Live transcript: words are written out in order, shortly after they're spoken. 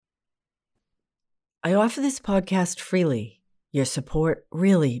I offer this podcast freely. Your support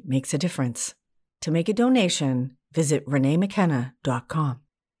really makes a difference. To make a donation, visit reneemckenna.com.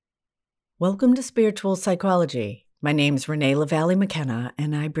 Welcome to Spiritual Psychology. My name's Renee LaValle McKenna,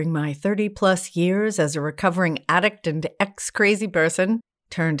 and I bring my 30-plus years as a recovering addict and ex-crazy person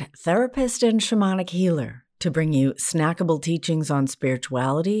turned therapist and shamanic healer to bring you snackable teachings on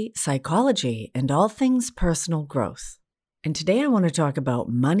spirituality, psychology, and all things personal growth. And today I want to talk about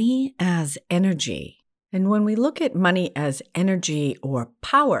money as energy. And when we look at money as energy or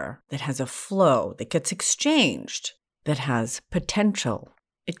power that has a flow, that gets exchanged, that has potential,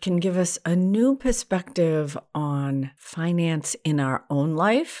 it can give us a new perspective on finance in our own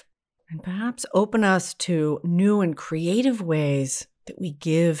life and perhaps open us to new and creative ways that we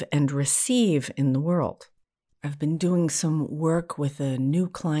give and receive in the world. I've been doing some work with a new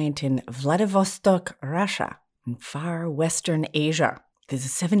client in Vladivostok, Russia, in far Western Asia. There's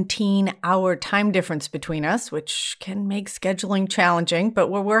a 17-hour time difference between us, which can make scheduling challenging, but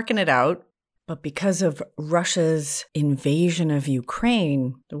we're working it out. But because of Russia's invasion of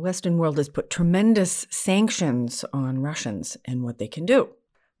Ukraine, the Western world has put tremendous sanctions on Russians and what they can do.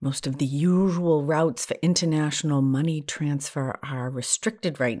 Most of the usual routes for international money transfer are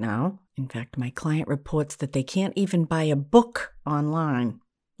restricted right now. In fact, my client reports that they can't even buy a book online.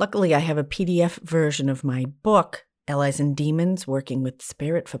 Luckily, I have a PDF version of my book, Allies and Demons, Working with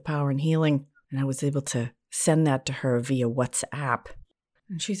Spirit for Power and Healing, and I was able to send that to her via WhatsApp.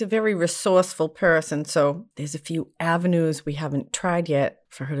 And she's a very resourceful person, so there's a few avenues we haven't tried yet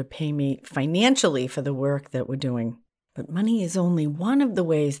for her to pay me financially for the work that we're doing. But money is only one of the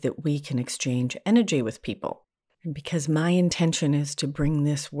ways that we can exchange energy with people. And because my intention is to bring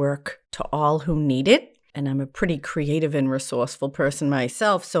this work to all who need it, and I'm a pretty creative and resourceful person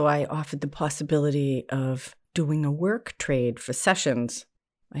myself, so I offered the possibility of doing a work trade for sessions.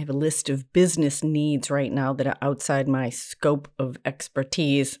 I have a list of business needs right now that are outside my scope of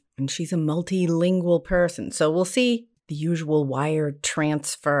expertise, and she's a multilingual person. So we'll see the usual wire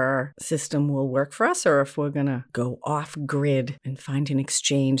transfer system will work for us, or if we're going to go off grid and find an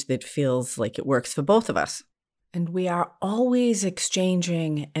exchange that feels like it works for both of us. And we are always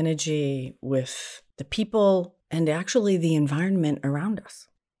exchanging energy with the people and actually the environment around us.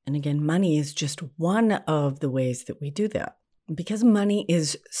 And again, money is just one of the ways that we do that. Because money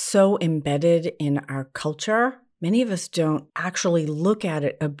is so embedded in our culture, many of us don't actually look at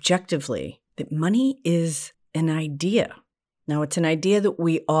it objectively, that money is an idea. Now, it's an idea that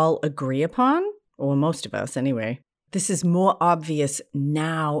we all agree upon, or most of us anyway. This is more obvious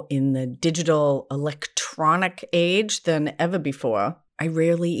now in the digital electronic age than ever before. I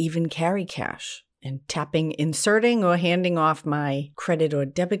rarely even carry cash. And inserting or handing off my credit or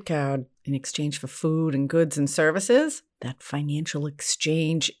debit card in exchange for food and goods and services, that financial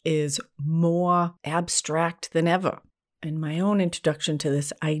exchange is more abstract than ever. And my own introduction to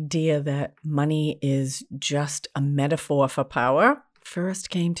this idea that money is just a metaphor for power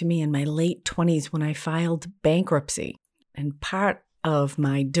first came to me in my late 20s when I filed bankruptcy. And part of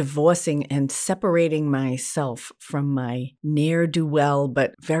my divorcing and separating myself from my ne'er-do-well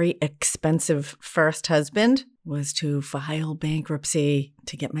but very expensive first husband was to file bankruptcy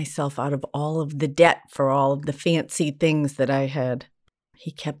to get myself out of all of the debt for all of the fancy things that I had.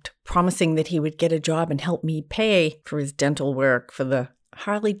 He kept promising that he would get a job and help me pay for his dental work, for the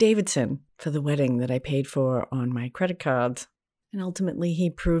Harley Davidson, for the wedding that I paid for on my credit cards. And ultimately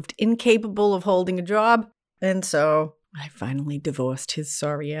he proved incapable of holding a job, and so I finally divorced his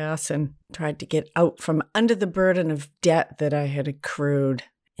sorry ass and tried to get out from under the burden of debt that I had accrued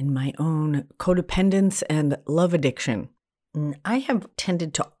in my own codependence and love addiction. And I have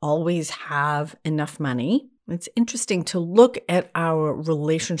tended to always have enough money. It's interesting to look at our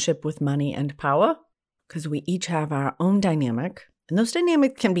relationship with money and power because we each have our own dynamic, and those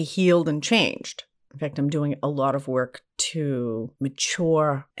dynamics can be healed and changed. In fact, I'm doing a lot of work to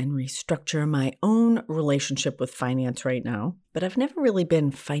mature and restructure my own relationship with finance right now, but I've never really been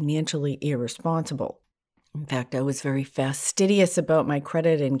financially irresponsible. In fact, I was very fastidious about my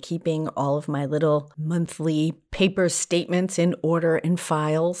credit and keeping all of my little monthly paper statements in order in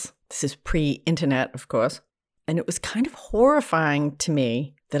files. This is pre-internet, of course. And it was kind of horrifying to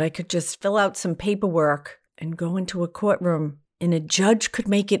me that I could just fill out some paperwork and go into a courtroom and a judge could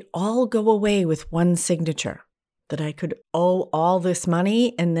make it all go away with one signature. That I could owe all this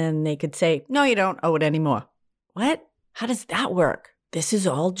money and then they could say, no, you don't owe it anymore. What? How does that work? This is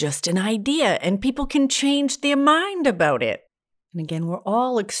all just an idea and people can change their mind about it. And again, we're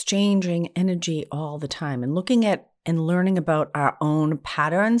all exchanging energy all the time, and looking at and learning about our own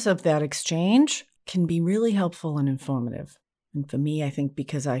patterns of that exchange can be really helpful and informative. And for me, I think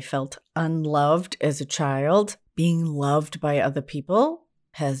because I felt unloved as a child, being loved by other people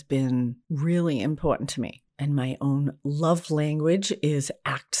has been really important to me. And my own love language is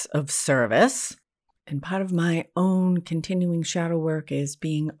acts of service. And part of my own continuing shadow work is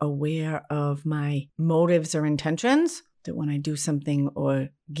being aware of my motives or intentions, that when I do something or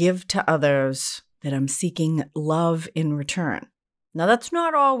give to others, that I'm seeking love in return. Now, that's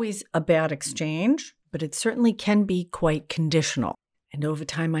not always a bad exchange, but it certainly can be quite conditional. And over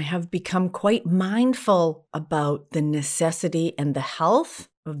time, I have become quite mindful about the necessity and the health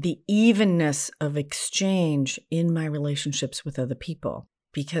of the evenness of exchange in my relationships with other people,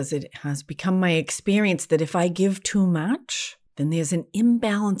 because it has become my experience that if I give too much, then there's an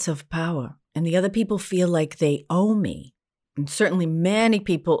imbalance of power, and the other people feel like they owe me. And certainly many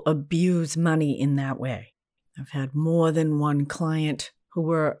people abuse money in that way. I've had more than one client who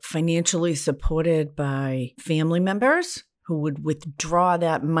were financially supported by family members who would withdraw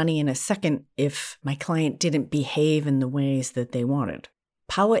that money in a second if my client didn't behave in the ways that they wanted.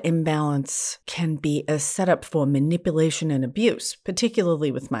 Power imbalance can be a setup for manipulation and abuse,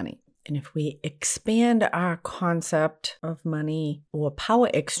 particularly with money. And if we expand our concept of money or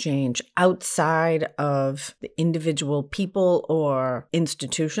power exchange outside of the individual people or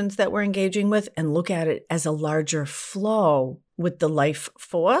institutions that we're engaging with and look at it as a larger flow with the life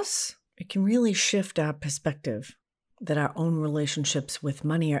force, it can really shift our perspective that our own relationships with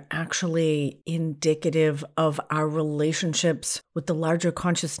money are actually indicative of our relationships with the larger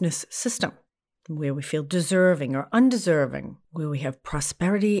consciousness system, where we feel deserving or undeserving, where we have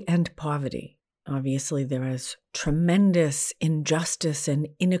prosperity and poverty. Obviously, there is tremendous injustice and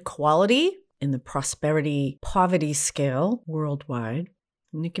inequality in the prosperity-poverty scale worldwide.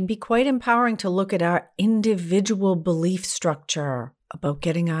 And it can be quite empowering to look at our individual belief structure about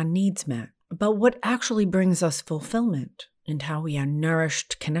getting our needs met, about what actually brings us fulfillment, and how we are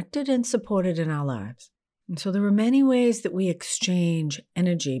nourished, connected, and supported in our lives. And so there are many ways that we exchange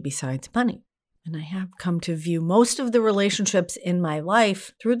energy besides money. And I have come to view most of the relationships in my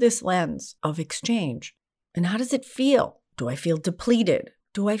life through this lens of exchange. And how does it feel? Do I feel depleted?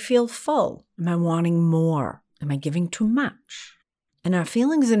 Do I feel full? Am I wanting more? Am I giving too much? And our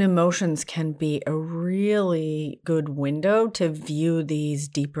feelings and emotions can be a really good window to view these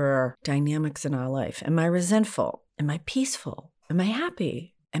deeper dynamics in our life. Am I resentful? Am I peaceful? Am I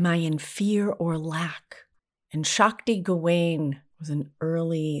happy? Am I in fear or lack? And Shakti Gawain was an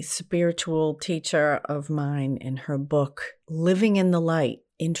early spiritual teacher of mine. In her book, Living in the Light,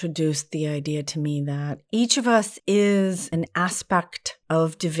 introduced the idea to me that each of us is an aspect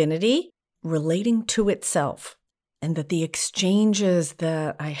of divinity relating to itself, and that the exchanges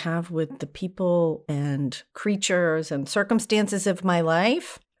that I have with the people and creatures and circumstances of my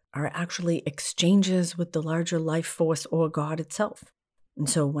life are actually exchanges with the larger life force or God itself. And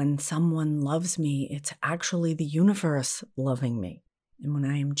so when someone loves me, it's actually the universe loving me. And when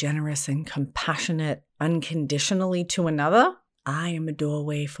I am generous and compassionate unconditionally to another, I am a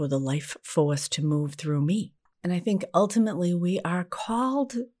doorway for the life force to move through me. And I think ultimately we are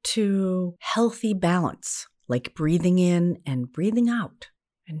called to healthy balance, like breathing in and breathing out,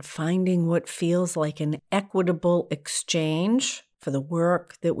 and finding what feels like an equitable exchange for the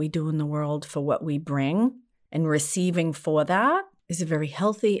work that we do in the world, for what we bring, and receiving for that is a very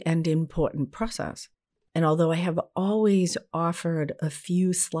healthy and important process. And although I have always offered a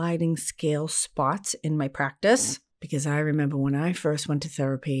few sliding scale spots in my practice, because I remember when I first went to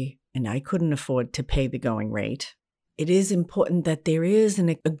therapy and I couldn't afford to pay the going rate, it is important that there is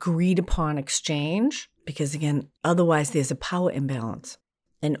an agreed upon exchange, because again, otherwise there's a power imbalance.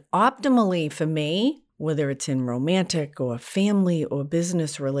 And optimally for me, whether it's in romantic or family or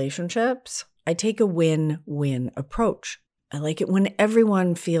business relationships, I take a win-win approach. I like it when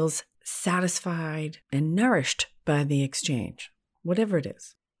everyone feels satisfied and nourished by the exchange, whatever it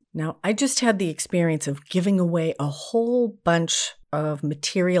is. Now, I just had the experience of giving away a whole bunch of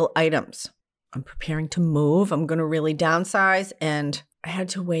material items. I'm preparing to move. I'm going to really downsize, and I had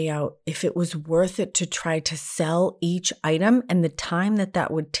to weigh out if it was worth it to try to sell each item and the time that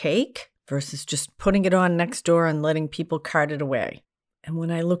that would take versus just putting it on Nextdoor and letting people cart it away. And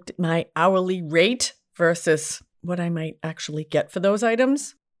when I looked at my hourly rate versus what I might actually get for those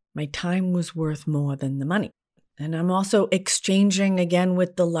items, my time was worth more than the money. And I'm also exchanging again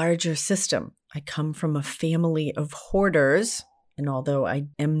with the larger system. I come from a family of hoarders, and although I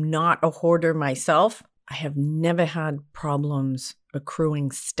am not a hoarder myself, I have never had problems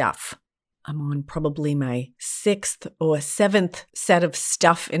accruing stuff. I'm on probably my 6th or 7th set of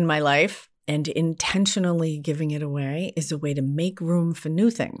stuff in my life, and intentionally giving it away is a way to make room for new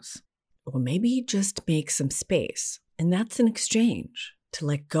things, or maybe just make some space. And that's an exchange to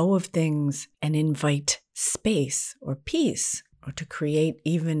let go of things and invite space or peace, or to create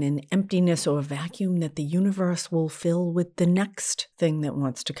even an emptiness or a vacuum that the universe will fill with the next thing that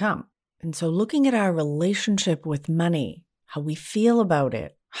wants to come. And so looking at our relationship with money, how we feel about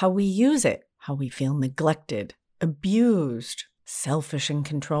it, how we use it, how we feel neglected, abused, selfish and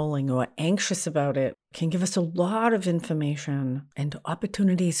controlling, or anxious about it, can give us a lot of information and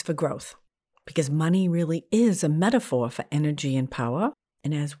opportunities for growth. Because money really is a metaphor for energy and power.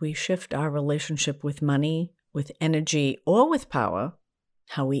 And as we shift our relationship with money, with energy, or with power,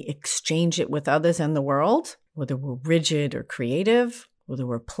 how we exchange it with others and the world, whether we're rigid or creative, whether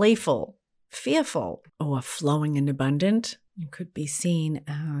we're playful, fearful, or flowing and abundant, it could be seen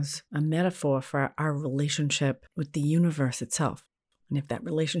as a metaphor for our relationship with the universe itself. And if that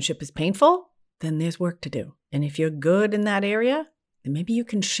relationship is painful, then there's work to do. And if you're good in that area, then maybe you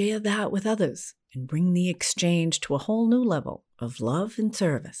can share that with others and bring the exchange to a whole new level of love and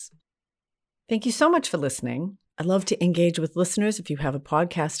service. Thank you so much for listening. I'd love to engage with listeners. If you have a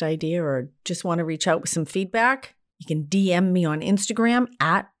podcast idea or just want to reach out with some feedback, you can DM me on Instagram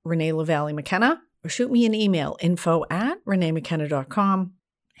at Renee LaValle McKenna, or shoot me an email, info@reneemckenna.com.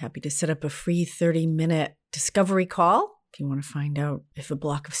 Happy to set up a free 30-minute discovery call if you want to find out if a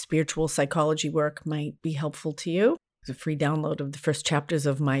block of spiritual psychology work might be helpful to you. There's a free download of the first chapters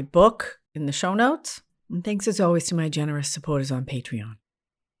of my book in the show notes. And thanks as always to my generous supporters on Patreon.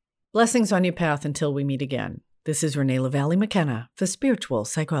 Blessings on your path until we meet again. This is Renee LaValle McKenna for Spiritual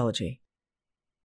Psychology.